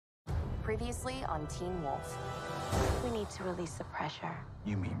Previously on Teen Wolf. We need to release the pressure.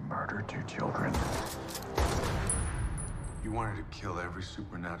 You mean murder 2 children? You wanted to kill every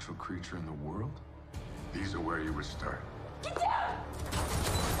supernatural creature in the world? These are where you would start. Get down!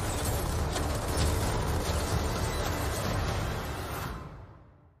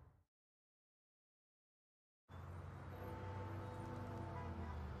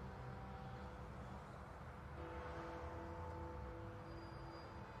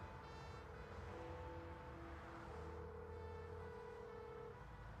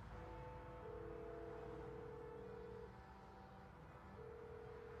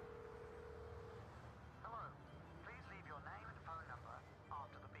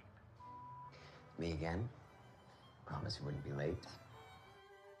 Me again? Promise you wouldn't be late.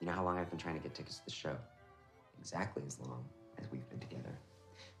 You know how long I've been trying to get tickets to the show? Exactly as long as we've been together.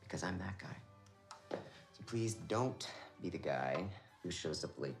 Because I'm that guy. So please don't be the guy who shows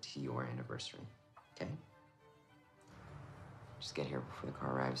up late to your anniversary, okay? Just get here before the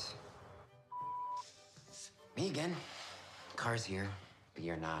car arrives. Me again. Car's here, but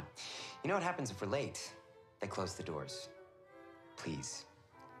you're not. You know what happens if we're late? They close the doors. Please,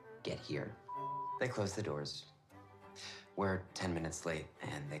 get here. They close the doors. We're 10 minutes late,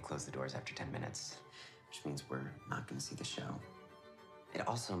 and they close the doors after 10 minutes, which means we're not gonna see the show. It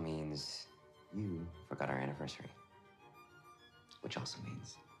also means you forgot our anniversary, which also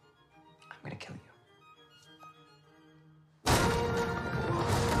means I'm gonna kill you.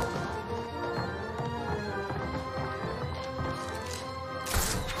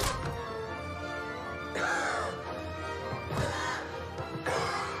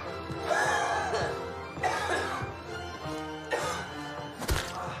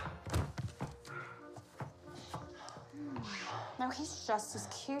 No, he's just as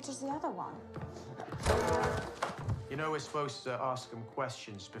cute as the other one. You know we're supposed to ask them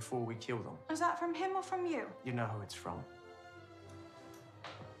questions before we kill them. Is that from him or from you? You know who it's from.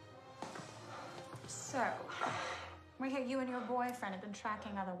 So, we hear you and your boyfriend have been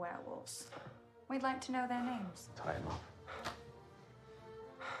tracking other werewolves. We'd like to know their names. Tie him up.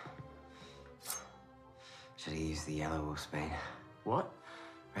 Should he use the yellow wolfsbane? What?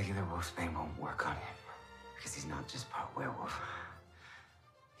 Regular wolfsbane won't work on him. Because he's not just part werewolf.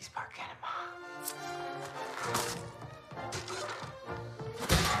 He's part Canema.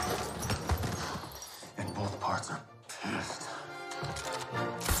 And both parts are pissed.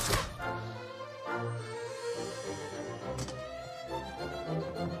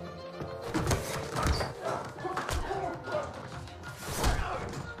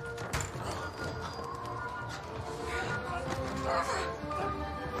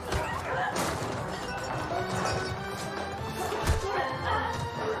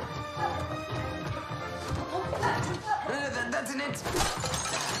 That's an it.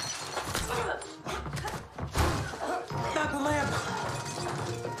 Not the lamp.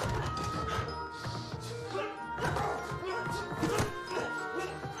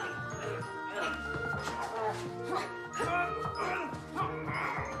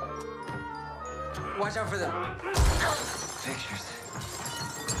 Watch out for the pictures.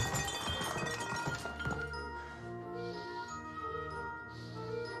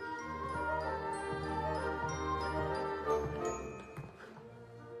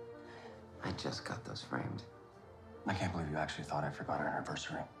 I just got those framed. I can't believe you actually thought I forgot our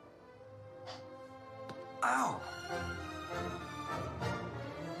anniversary. Ow!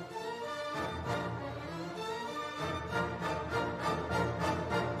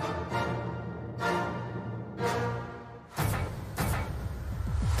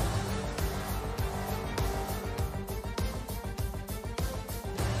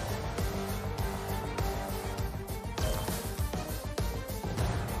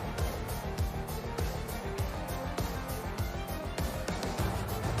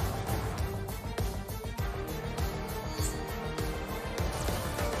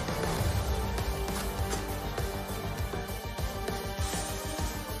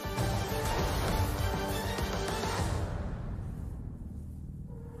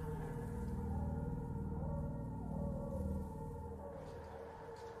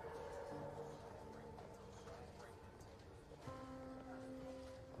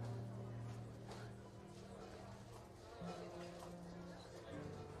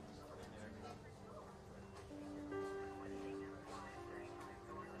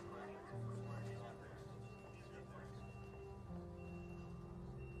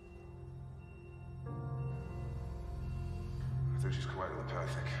 I think she's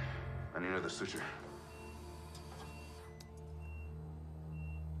coagulopathic. I need another suture.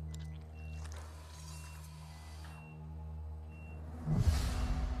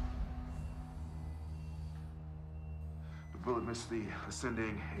 bullet missed the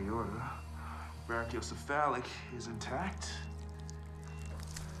ascending aorta. Brachiocephalic is intact.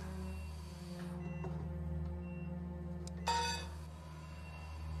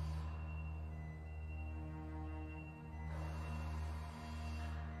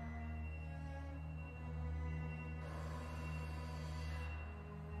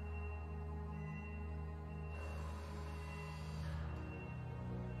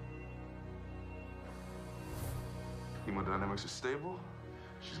 Hemodynamics are stable.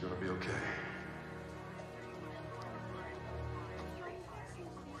 She's gonna be okay.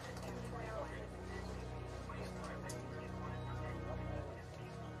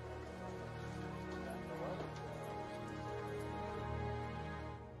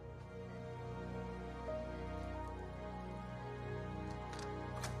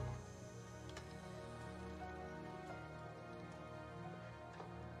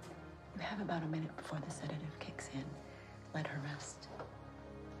 We have about a minute before the sedative kicks in. Let her rest.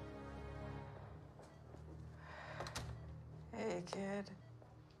 Hey, kid.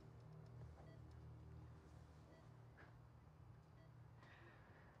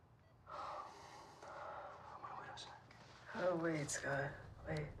 Oh, wait, Scott.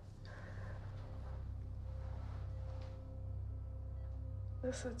 Wait.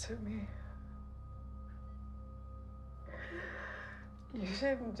 Listen to me. You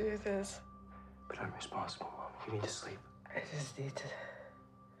shouldn't do this. But I'm responsible, Mom. You need to sleep. I just need to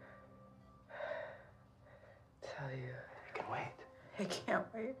tell you. You can wait. I can't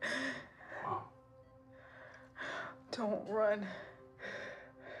wait. Mom. Don't run.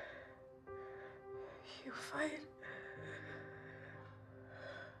 You fight.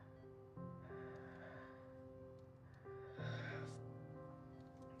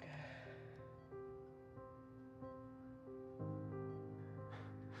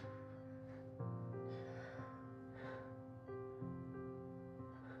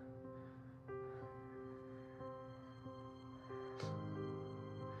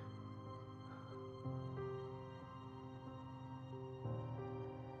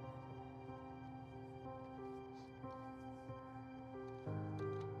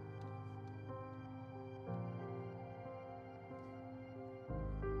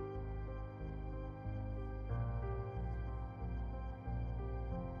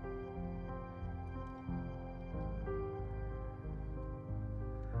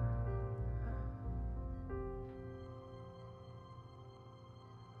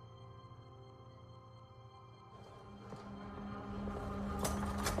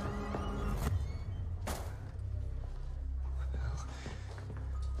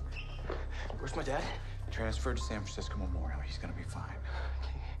 Where's my dad? Transferred to San Francisco Memorial. He's gonna be fine.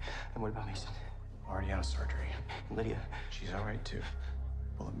 Okay. And what about Mason? Already out of surgery. And Lydia? She's all right, too.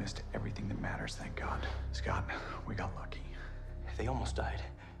 Bullet missed everything that matters, thank God. Scott, we got lucky. They almost died.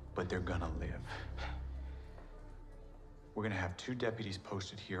 But they're gonna live. We're gonna have 2 deputies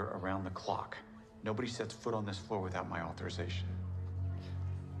posted here around the clock. Nobody sets foot on this floor without my authorization.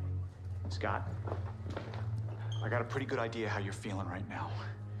 Scott, I got a pretty good idea how you're feeling right now.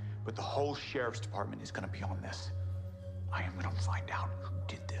 But the whole sheriff's department is gonna be on this. I am gonna find out who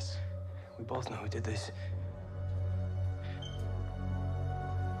did this. We both know who did this.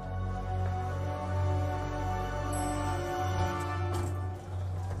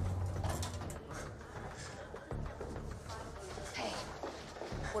 Hey,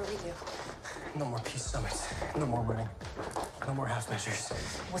 what do we do? No more peace summits. No more running. No more half measures.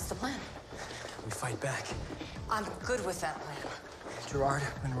 What's the plan? We fight back. I'm good with that plan. Gerard,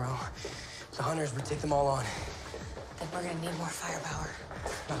 Monroe, the hunters, we take them all on. Then we're gonna need more firepower.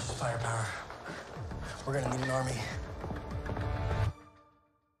 Not just firepower. We're gonna need an army.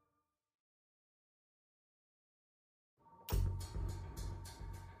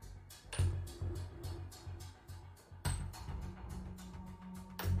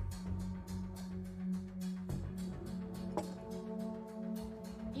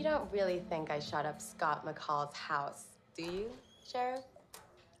 You don't really think I shot up Scott McCall's house, do you, Sheriff?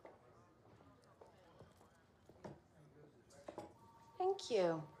 Thank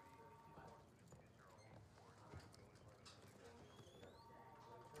you.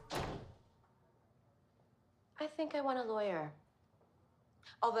 I think I want a lawyer.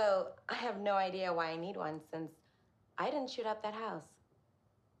 Although I have no idea why I need one since I didn't shoot up that house.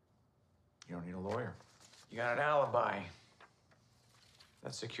 You don't need a lawyer. You got an alibi.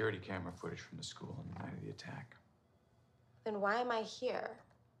 That's security camera footage from the school on the night of the attack. Then why am I here?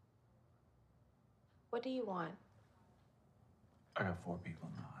 What do you want? I got 4 people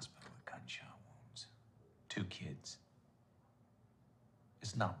in the hospital with gunshot wounds. 2 kids.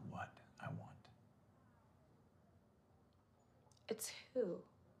 It's not what I want. It's who?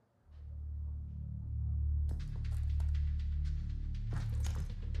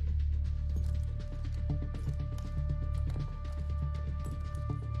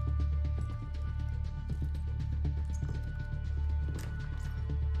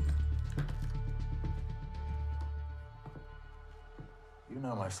 You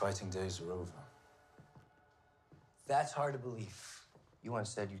know my fighting days are over. That's hard to believe. You once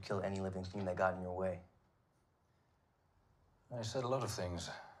said you'd kill any living thing that got in your way. I said a lot of things.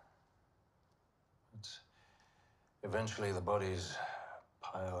 But eventually the bodies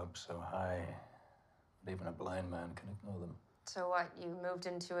pile up so high that even a blind man can ignore them. So what, you moved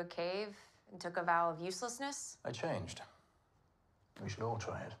into a cave and took a vow of uselessness? I changed. We should all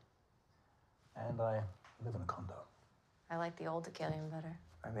try it. And I live in a condo. I like the old Decalion better.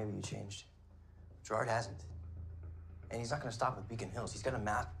 Or maybe you changed. Gerard hasn't. And he's not gonna stop with Beacon Hills. He's got a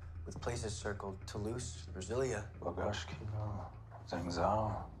map with places circled: Toulouse, Brasilia. Bogashkino,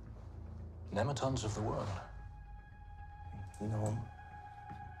 Zhangzhou. Nematons of the world. You know him.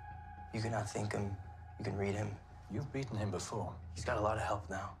 You can outthink him. You can read him. You've beaten him before. He's got a lot of help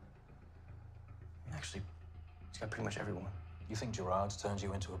now. Actually, he's got pretty much everyone. You think Gerard's turned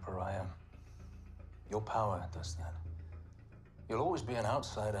you into a pariah? Your power does that. You'll always be an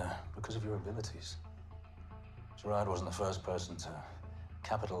outsider because of your abilities. Gerard wasn't the first person to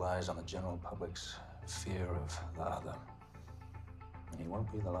capitalize on the general public's fear of the other. And he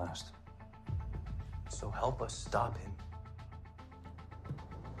won't be the last. So help us stop him.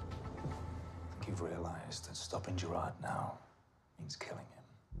 I think you've realized that stopping Gerard now means killing him.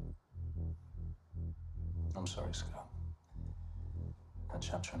 I'm sorry, Scott. That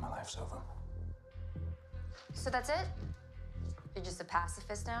chapter in my life's over. So that's it? You're just a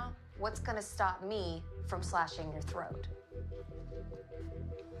pacifist now? What's gonna stop me from slashing your throat?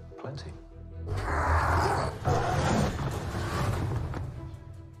 Plenty.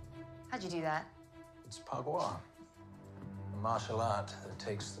 How'd you do that? It's Pagua, a martial art that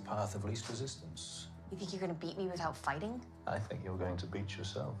takes the path of least resistance. You think you're gonna beat me without fighting? I think you're going to beat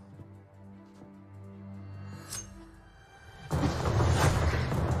yourself.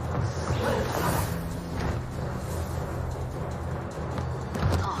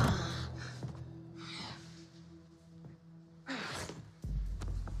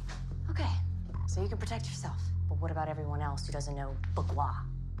 Okay, so you can protect yourself. But what about everyone else who doesn't know Bagua?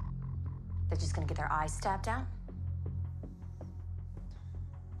 They're just gonna get their eyes stabbed out?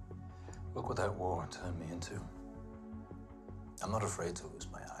 Look what that war turned me into. I'm not afraid to lose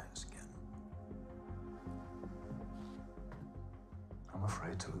my eyes again. I'm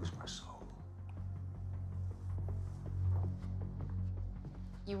afraid to lose my soul.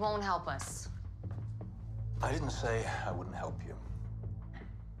 You won't help us. I didn't say I wouldn't help you.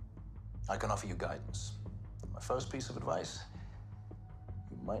 I can offer you guidance. My first piece of advice: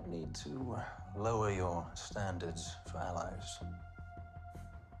 you might need to lower your standards for allies.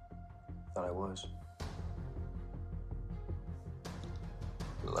 Thought I was.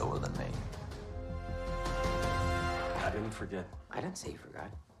 Lower than me. I didn't forget. I didn't say you forgot.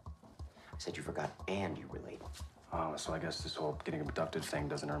 I said you forgot and you relate. Oh, so I guess this whole getting abducted thing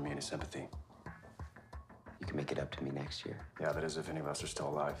doesn't earn me any sympathy. You can make it up to me next year. Yeah, that is if any of us are still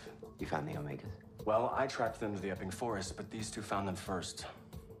alive. You found the Omegas? Well, I tracked them to the Epping Forest, but these two found them first.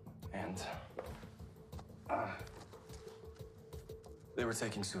 And they were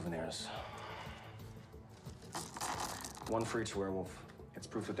taking souvenirs. One for each werewolf. It's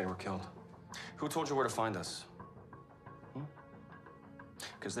proof that they were killed. Who told you where to find us?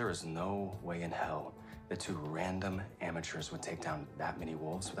 Because there is no way in hell that two random amateurs would take down that many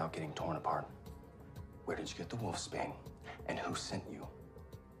wolves without getting torn apart. Where did you get the wolfsbane? And who sent you?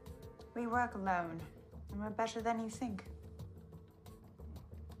 We work alone, and we're better than you think.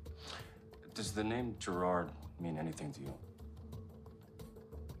 Does the name Gerard mean anything to you?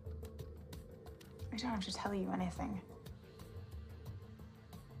 I don't have to tell you anything.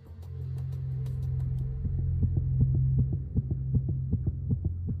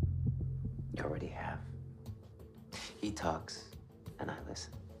 You already have. He talks, and I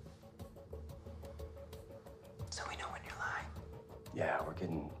listen. So we know when you're lying. Yeah, we're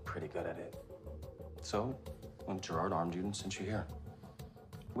getting pretty good at it. So, when Gerard armed you and sent you here,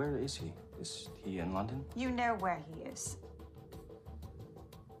 where is he? Is he in London? You know where he is.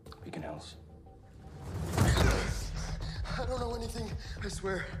 Beacon Hills. I don't know anything. I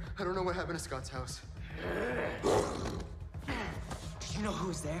swear. I don't know what happened to Scott's house. Did you know who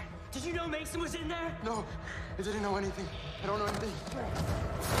was there? Did you know Mason was in there? No, I didn't know anything. I don't know anything.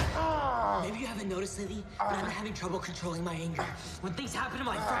 Maybe you haven't noticed lately, but I'm having trouble controlling my anger. When things happen to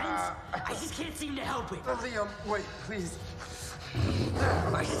my friends, I just can't seem to help it. Liam, wait, please.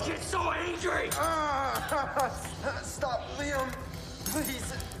 I just get so angry! Stop, Liam.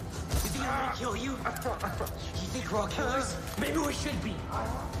 Please. You think I'm gonna kill you? You think we're all killers? Maybe we should be.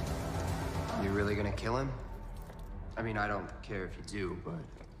 You really gonna kill him? I mean, I don't care if you do, but have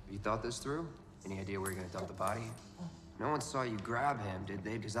you thought this through? Any idea where you're gonna dump the body? No one saw you grab him, did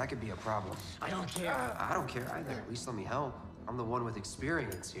they? Because that could be a problem. I don't care. I don't care either. At least let me help. I'm the one with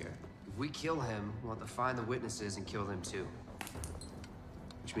experience here. If we kill him, we'll have to find the witnesses and kill them too.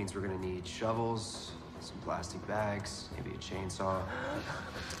 Which means we're gonna need shovels, some plastic bags, maybe a chainsaw.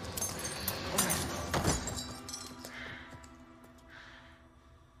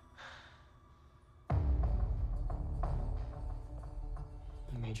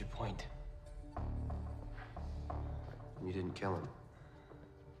 You made your point. You didn't kill him.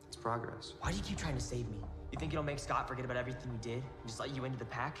 It's progress. Why do you keep trying to save me? You think it'll make Scott forget about everything we did and just let you into the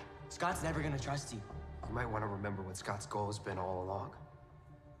pack? Scott's never gonna trust you. You might want to remember what Scott's goal has been all along.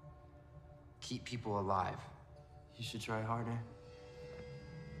 Keep people alive. You should try harder.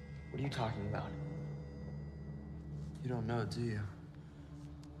 What are you talking about? You don't know, do you?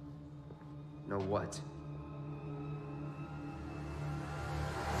 Know what?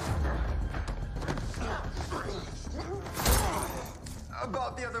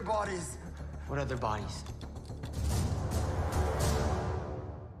 About the other bodies. What other bodies?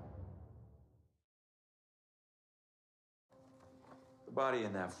 The body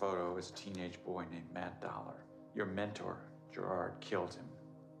in that photo is a teenage boy named Matt Dollar. Your mentor, Gerard, killed him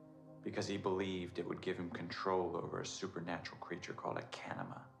because he believed it would give him control over a supernatural creature called a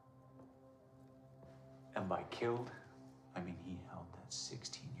canema. And by killed, I mean he held that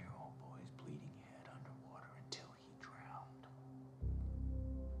 16-year-old boy's bleeding head underwater until he drowned.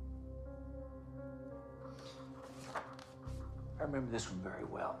 I remember this one very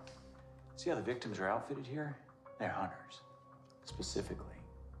well. See how the victims are outfitted here? They're hunters. Specifically,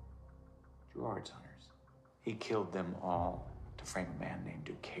 Gerard's hunters. He killed them all to frame a man named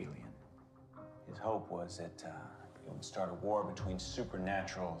Deucalion. His hope was that it would start a war between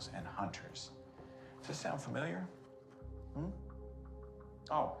supernaturals and hunters. Does this sound familiar?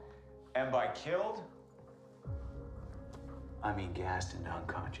 Oh, and by killed, I mean gassed into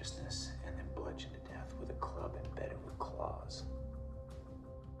unconsciousness and then bludgeoned to death with a club embedded with claws.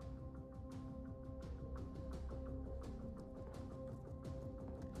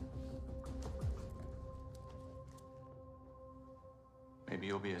 Maybe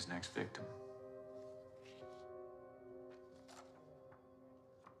you'll be his next victim.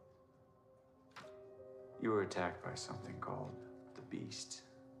 You were attacked by something called the Beast.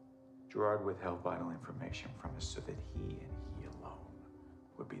 Gerard withheld vital information from us so that he and he alone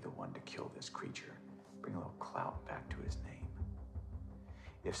would be the one to kill this creature, bring a little clout back to his name.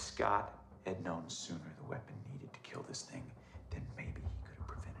 If Scott had known sooner the weapon needed to kill this thing, then maybe he could have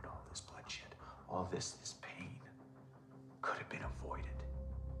prevented all this bloodshed, all this pain could have been avoided.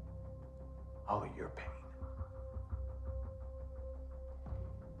 All of your pain.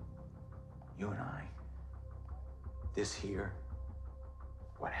 You and I, this here,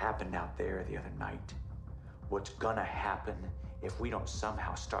 what happened out there the other night, what's gonna happen if we don't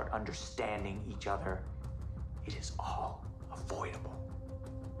somehow start understanding each other, it is all avoidable.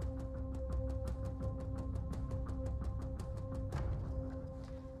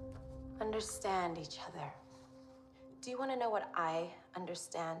 Understand each other. Do you want to know what I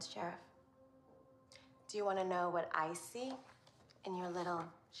understand, Sheriff? Do you want to know what I see in your little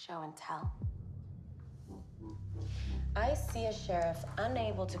show and tell? I see a sheriff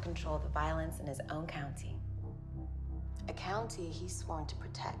unable to control the violence in his own county. A county he's sworn to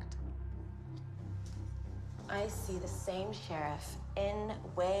protect. I see the same sheriff in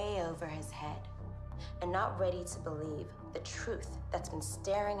way over his head and not ready to believe the truth that's been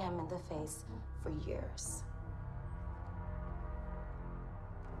staring him in the face for years.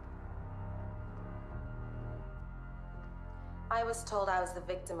 I was told I was the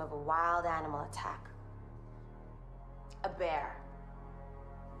victim of a wild animal attack. A bear.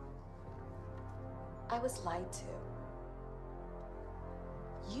 I was lied to.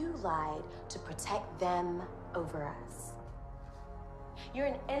 You lied to protect them over us. You're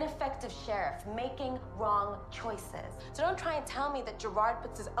an ineffective sheriff making wrong choices. So don't try and tell me that Gerard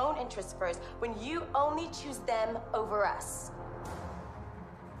puts his own interests first when you only choose them over us.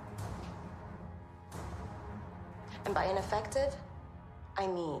 And by ineffective, I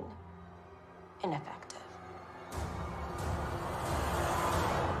mean ineffective.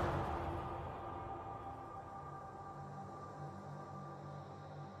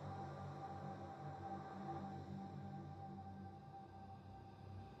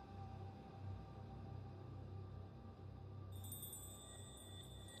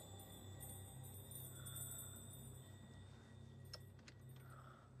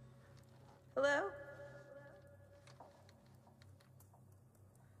 Hello?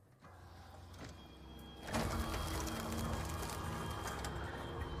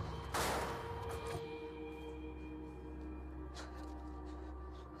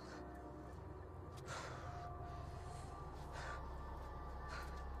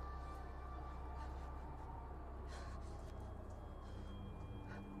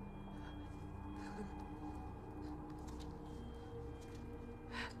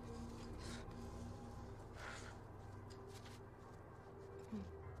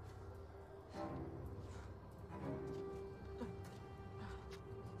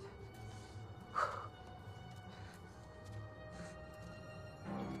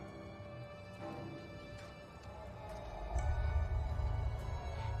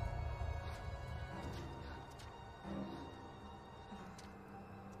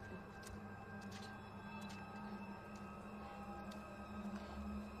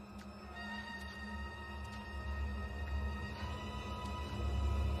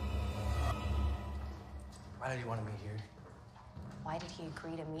 Why did you want to meet here? Why did he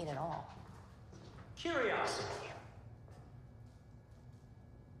agree to meet at all? Curiosity.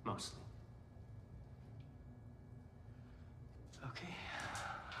 Mostly. Okay.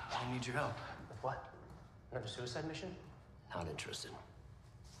 I need your help. With what? Another suicide mission? Not interested.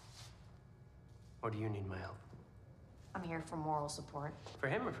 Or do you need my help? I'm here for moral support. For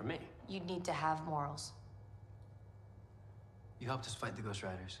him or for me? You'd need to have morals. You helped us fight the Ghost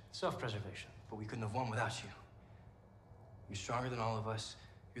Riders. Self-preservation. But we couldn't have won without you. You're stronger than all of us.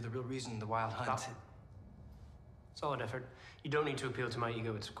 You're the real reason the Wild Hunt... Stop. Solid effort. You don't need to appeal to my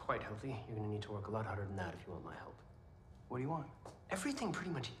ego. It's quite healthy. You're gonna need to work a lot harder than that if you want my help. What do you want? Everything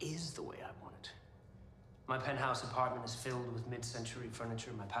pretty much is the way I want it. My penthouse apartment is filled with mid-century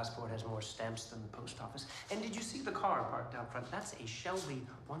furniture. My passport has more stamps than the post office. And did you see the car parked out front? That's a Shelby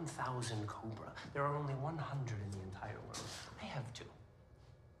 1000 Cobra. There are only 100 in the entire world. I have two.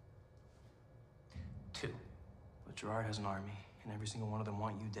 But Gerard has an army, and every single one of them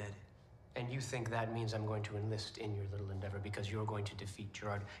want you dead. And you think that means I'm going to enlist in your little endeavor because you're going to defeat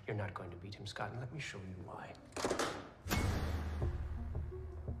Gerard? You're not going to beat him, Scott, and let me show you why.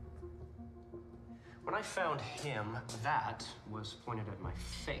 When I found him, that was pointed at my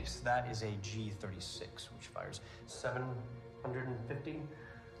face. That is a G-36, which fires 750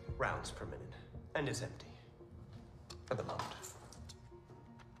 rounds per minute. And it's empty. For the moment.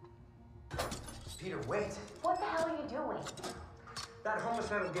 Peter, wait! What the hell are you doing? That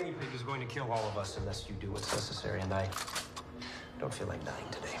homicidal guinea pig is going to kill all of us unless you do what's necessary, and I don't feel like dying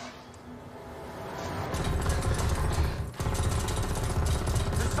today.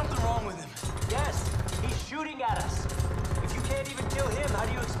 There's something wrong with him. Yes, he's shooting at us. If you can't even kill him, how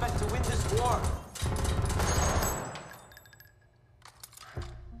do you expect to win this war?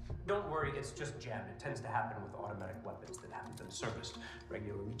 Don't worry, it's just jammed. It tends to happen with automatic weapons that haven't been serviced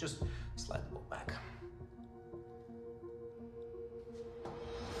regularly. Just slide the bolt back.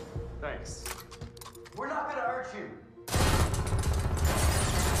 Thanks. We're not gonna hurt you.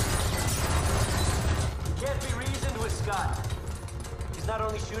 You can't be reasoned with, Scott. He's not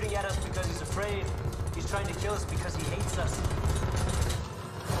only shooting at us because he's afraid, he's trying to kill us because he hates us.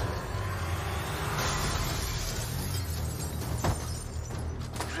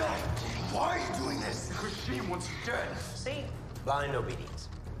 Why are you doing this? Because she wants you dead. See? Blind obedience.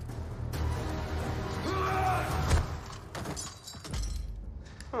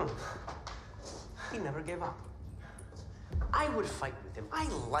 He never gave up. I would fight with him. I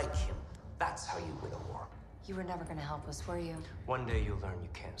like him. That's how you win a war. You were never gonna help us, were you? One day you'll learn you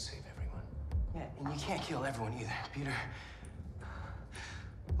can't save everyone. Yeah, and you can't kill everyone either, Peter.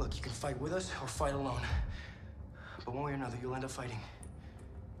 Look, you can fight with us or fight alone. But one way or another, you'll end up fighting.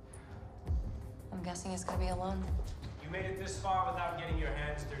 I'm guessing it's gonna be alone. You made it this far without getting your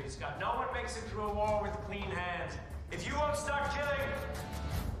hands dirty, Scott. No one makes it through a war with clean hands. If you won't start killing,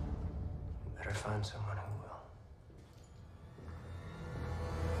 you better find someone who will.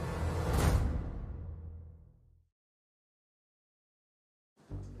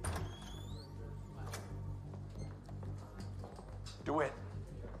 DeWitt,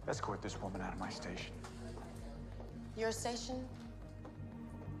 escort this woman out of my station. Your station?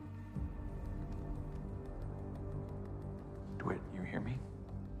 DeWitt, you hear me?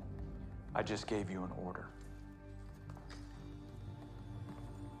 I just gave you an order.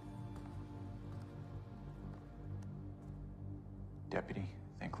 Deputy,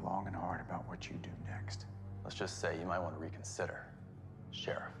 think long and hard about what you do next. Let's just say you might want to reconsider,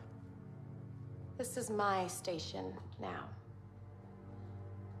 Sheriff. This is my station now.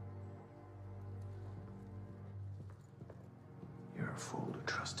 You're a fool to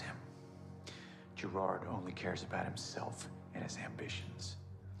trust him. Gerard only cares about himself and his ambitions.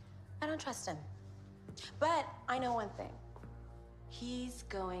 I don't trust him. But I know one thing. He's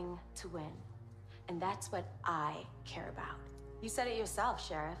going to win. And that's what I care about. You said it yourself,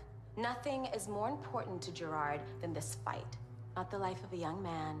 Sheriff. Nothing is more important to Gerard than this fight. Not the life of a young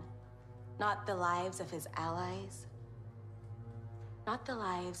man. Not the lives of his allies. Not the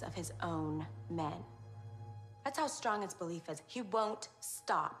lives of his own men. That's how strong his belief is. He won't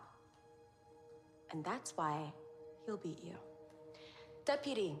stop. And that's why he'll beat you.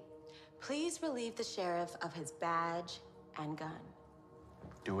 Deputy, please relieve the sheriff of his badge and gun.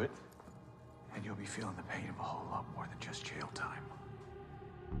 Do it, and you'll be feeling the pain of a whole lot more than just jail time.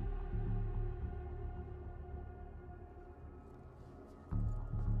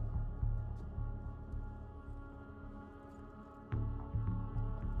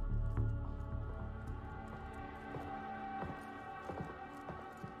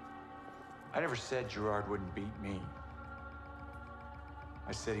 I never said Gerard wouldn't beat me.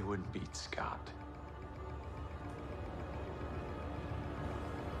 I said he wouldn't beat Scott.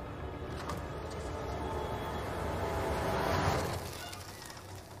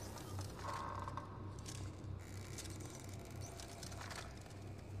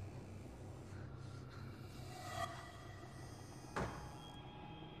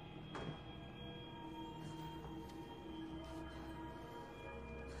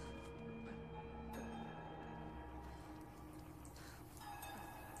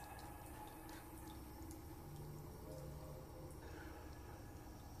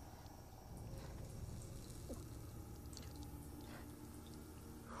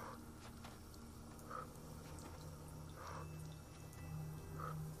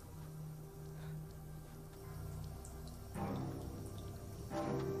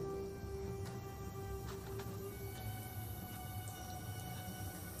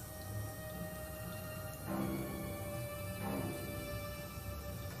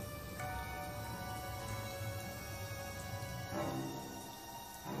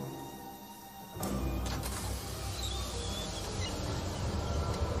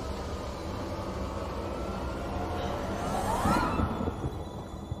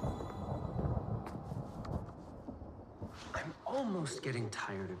 Almost getting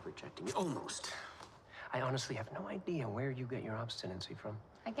tired of rejecting you. Almost. I honestly have no idea where you get your obstinacy from.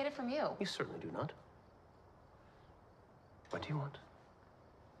 I get it from you. You certainly do not. What do you want?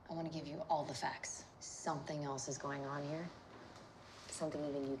 I want to give you all the facts. Something else is going on here. Something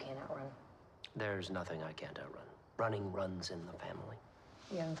even you can't outrun. There's nothing I can't outrun. Running runs in the family.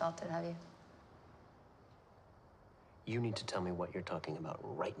 You haven't felt it, have you? You need to tell me what you're talking about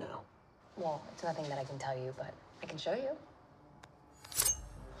right now. Well, it's nothing that I can tell you, but I can show you.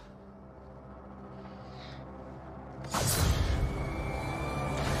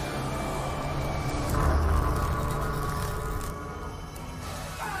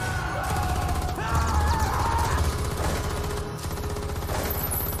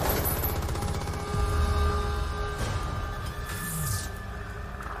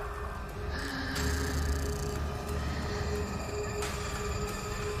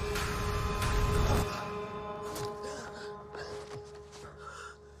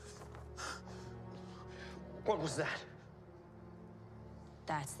 What was that?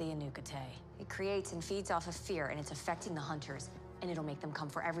 That's the Anukate. It creates and feeds off of fear, and it's affecting the hunters. And it'll make them come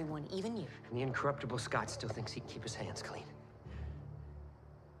for everyone, even you. And the incorruptible Scott still thinks he can keep his hands clean.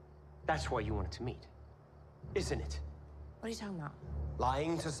 That's why you wanted to meet, isn't it? What are you talking about?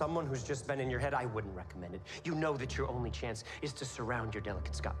 Lying to someone who's just been in your head, I wouldn't recommend it. You know that your only chance is to surround your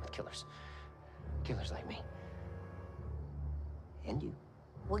delicate Scott with killers. Killers like me. And you.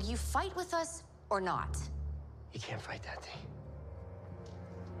 Will you fight with us or not? You can't fight that thing.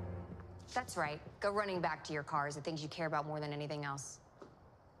 That's right. Go running back to your cars, the things you care about more than anything else.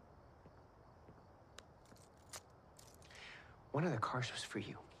 One of the cars was for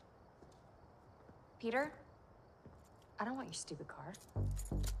you. Peter? I don't want your stupid car.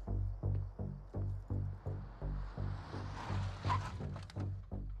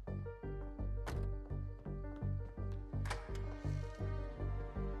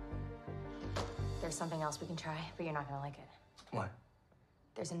 There's something else we can try, but you're not gonna like it. What?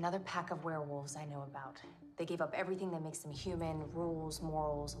 There's another pack of werewolves I know about. They gave up everything that makes them human, rules,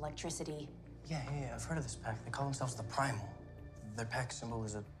 morals, electricity. Yeah, I've heard of this pack. They call themselves the Primal. Their pack symbol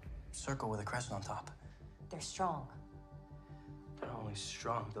is a circle with a crescent on top. They're strong. They're not only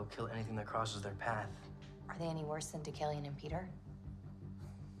strong, they'll kill anything that crosses their path. Are they any worse than Deucalion and Peter?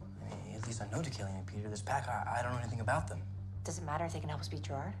 I mean, at least I know Deucalion and Peter. This pack, I don't know anything about them. Does it matter if they can help us beat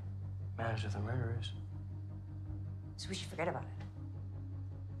Gerard? Matters if they're murderers. So we should forget about it.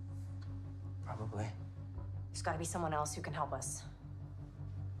 Probably. There's gotta be someone else who can help us.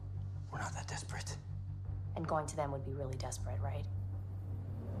 We're not that desperate. And going to them would be really desperate, right?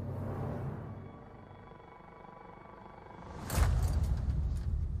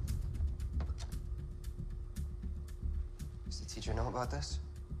 Does the teacher know about this?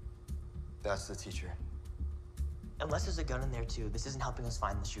 That's the teacher. Unless there's a gun in there too, this isn't helping us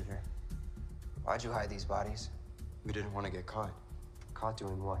find the shooter. Why'd you hide these bodies? We didn't want to get caught. Caught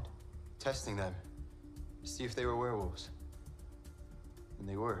doing what? Testing them. To see if they were werewolves. And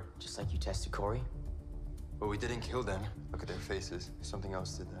they were. Just like you tested Corey? But we didn't kill them. Look at their faces. Something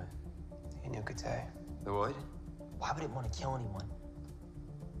else did that. The Inukate. The what? Why would it want to kill anyone?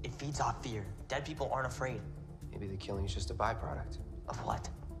 It feeds off fear. Dead people aren't afraid. Maybe the killing's just a byproduct. Of what?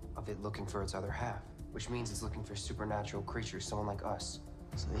 Of it looking for its other half. Which means it's looking for supernatural creatures, someone like us.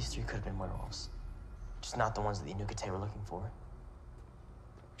 So these three could have been werewolves. Just not the ones that the Inukate were looking for.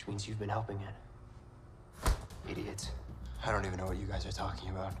 Which means you've been helping it. Idiots. I don't even know what you guys are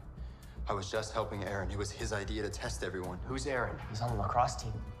talking about. I was just helping Aaron. It was his idea to test everyone. Who's Aaron? He's on the lacrosse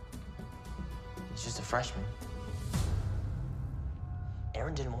team. He's just a freshman.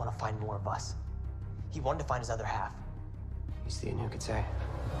 Aaron didn't want to find more of us. He wanted to find his other half. He's the Inukate.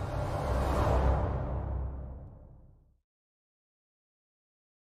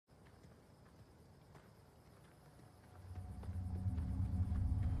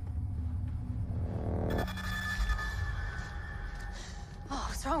 Oh,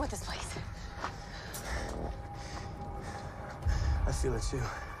 what's wrong with this place? I feel it too.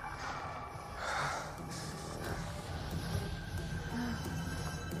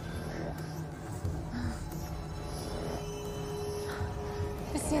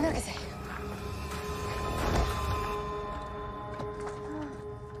 It's the Inukate.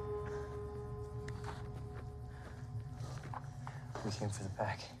 We came for the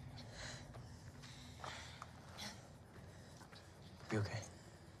pack. You okay?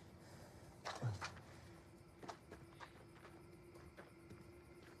 Come on.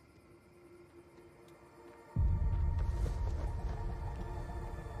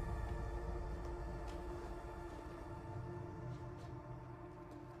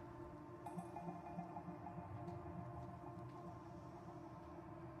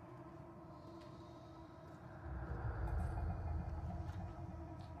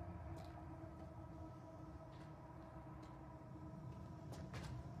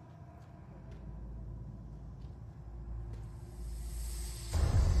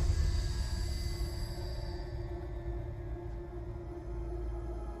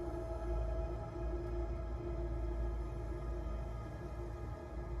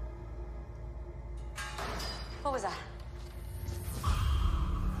 What was that?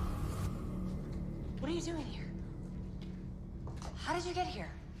 What are you doing here? How did you get here?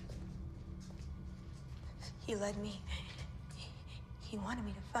 He led me. He wanted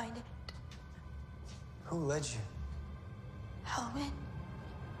me to find it. Who led you? Hellman.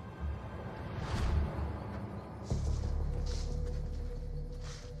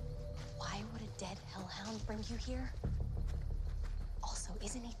 Why would a dead hellhound bring you here? Also,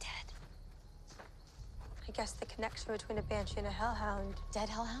 isn't he dead? I guess the connection between a banshee and a hellhound, Dead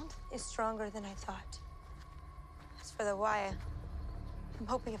hellhound? is stronger than I thought. As for the why, I'm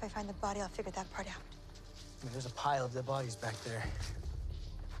hoping if I find the body, I'll figure that part out. I mean, there's a pile of dead bodies back there.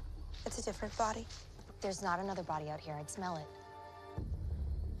 It's a different body. There's not another body out here. I'd smell it.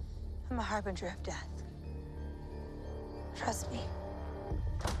 I'm a harbinger of death. Trust me.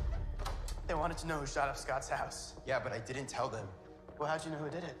 They wanted to know who shot up Scott's house. Yeah, but I didn't tell them. Well, how'd you know who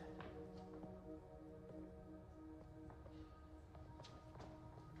did it?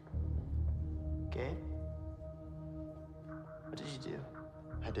 Gabe? What did you do?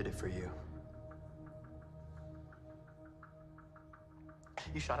 I did it for you.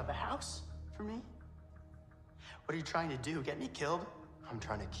 You shot up a house for me? What are you trying to do? Get me killed? I'm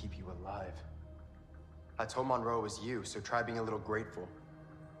trying to keep you alive. I told Monroe it was you, so try being a little grateful.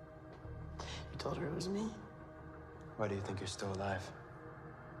 You told her it was me? Why do you think you're still alive?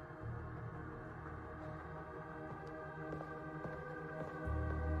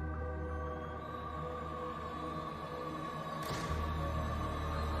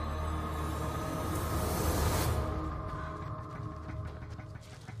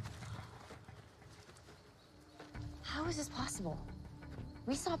 How is this possible?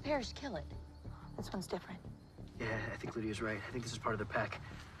 We saw Parrish kill it. This one's different. Yeah, I think Lydia's right. I think this is part of their pack.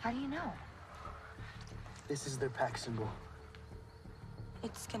 How do you know? This is their pack symbol.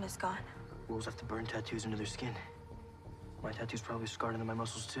 Its skin is gone. Wolves have to burn tattoos into their skin. My tattoo's probably scarred into my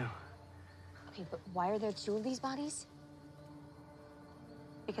muscles too. Okay, but why are there two of these bodies?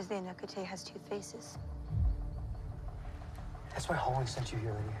 Because the Inukate has two faces. That's why Holly sent you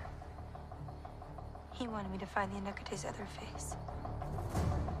here, Lydia. He wanted me to find the Inukate's other face.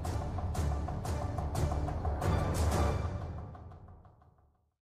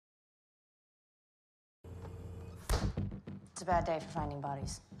 It's a bad day for finding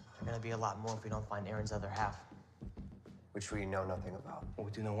bodies. There's gonna be a lot more if we don't find Aaron's other half. Which we know nothing about. Well,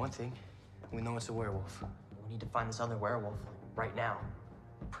 we do know one thing. We know it's a werewolf. We need to find this other werewolf right now.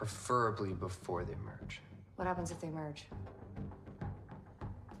 Preferably before they merge. What happens if they merge?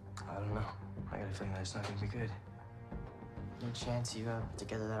 I don't know. I got a feeling that it's not gonna be good. Any chance you put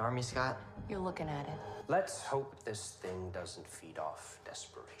together that army, Scott? You're looking at it. Let's hope this thing doesn't feed off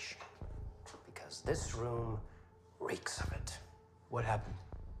desperation. Because this room reeks of it. What happened?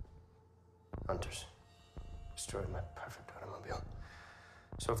 Hunters destroyed my perfect automobile.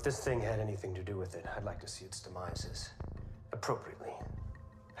 So if this thing had anything to do with it, I'd like to see its demise as appropriately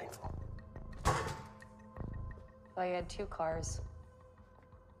painful. Well, you had two cars.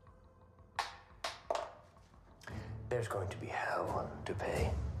 There's going to be hell to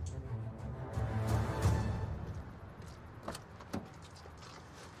pay.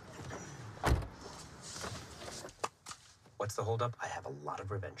 What's the holdup? I have a lot of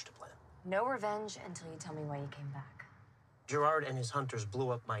revenge to plan. No revenge until you tell me why you came back. Gerard and his hunters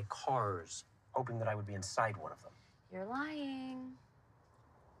blew up my cars, hoping that I would be inside one of them. You're lying.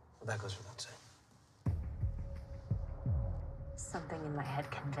 Well, that goes without saying. Something in my head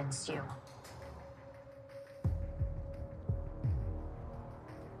convinced you.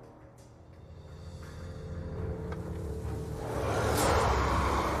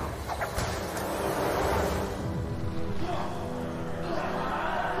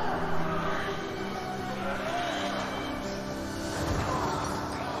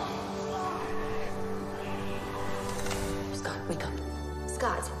 Scott, wake up.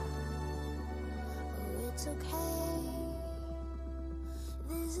 Scott. It's okay.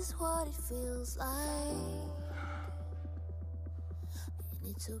 This is what it feels like.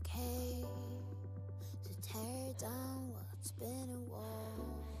 And it's okay to tear down what's been a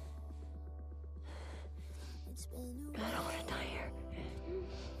wall. It's been a I don't want to die here.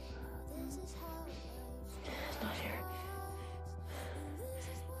 This is how life's Not here.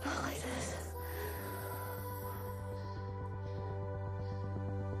 Not like this.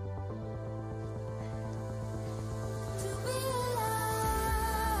 to be alive.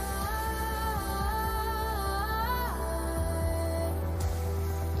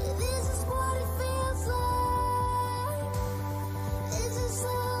 Yeah, this is what it feels like. This is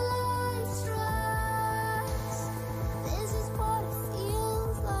how life's tries. This is what it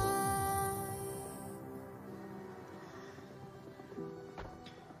feels like.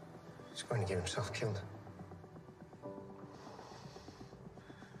 He's going to get himself killed.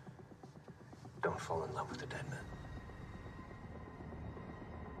 Don't fall in love with a dead man.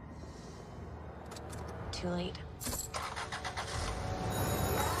 Too late.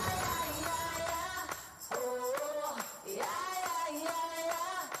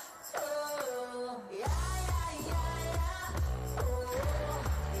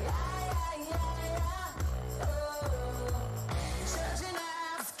 Judging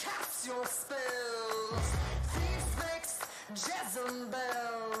eyes cast your spells. Thieves, snakes,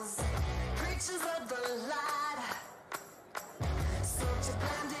 Jezebels, creatures of the light. Such a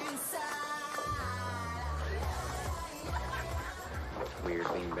blinding sight. Weird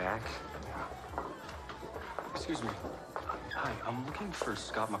being back. Excuse me. Hi, I'm looking for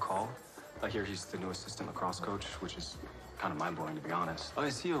Scott McCall. I hear he's the new assistant lacrosse coach, which is kind of mind-blowing, to be honest. Oh,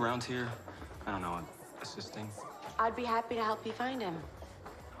 is he around here? I don't know, assisting? I'd be happy to help you find him.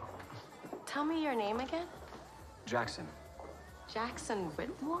 Tell me your name again. Jackson. Jackson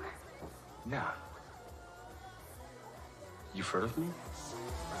Whitmore? Yeah. You've heard of me?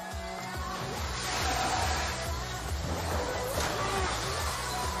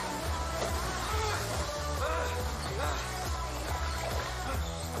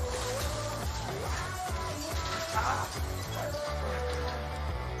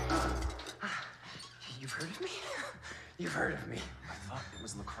 You've heard of me? You've heard of me. I thought it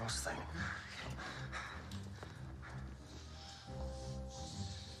was a lacrosse thing.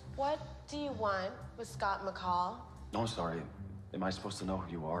 What do you want with Scott McCall? No, I'm sorry. Am I supposed to know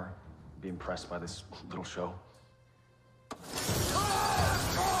who you are? Be impressed by this little show?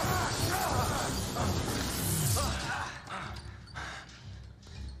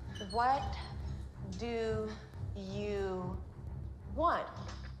 What do you want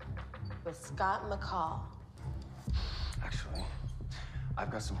with Scott McCall? Actually, I've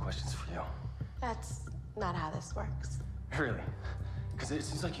got some questions for you. That's not how this works. Really? Because it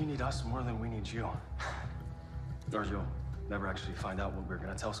seems like you need us more than we need you. Or you'll never actually find out what we're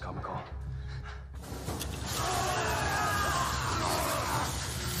gonna tell Scott McCall.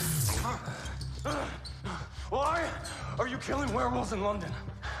 Why are you killing werewolves in London?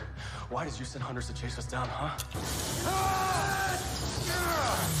 Why did you send hunters to chase us down, huh?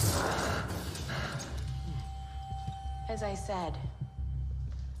 As I said,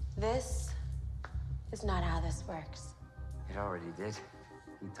 this is not how this works. It already did.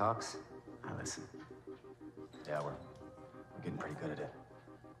 He talks, I listen. Yeah, we're getting pretty good at it.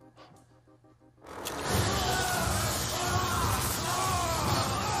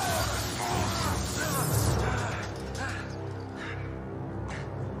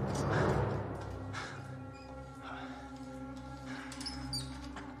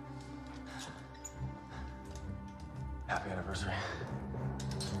 Happy anniversary.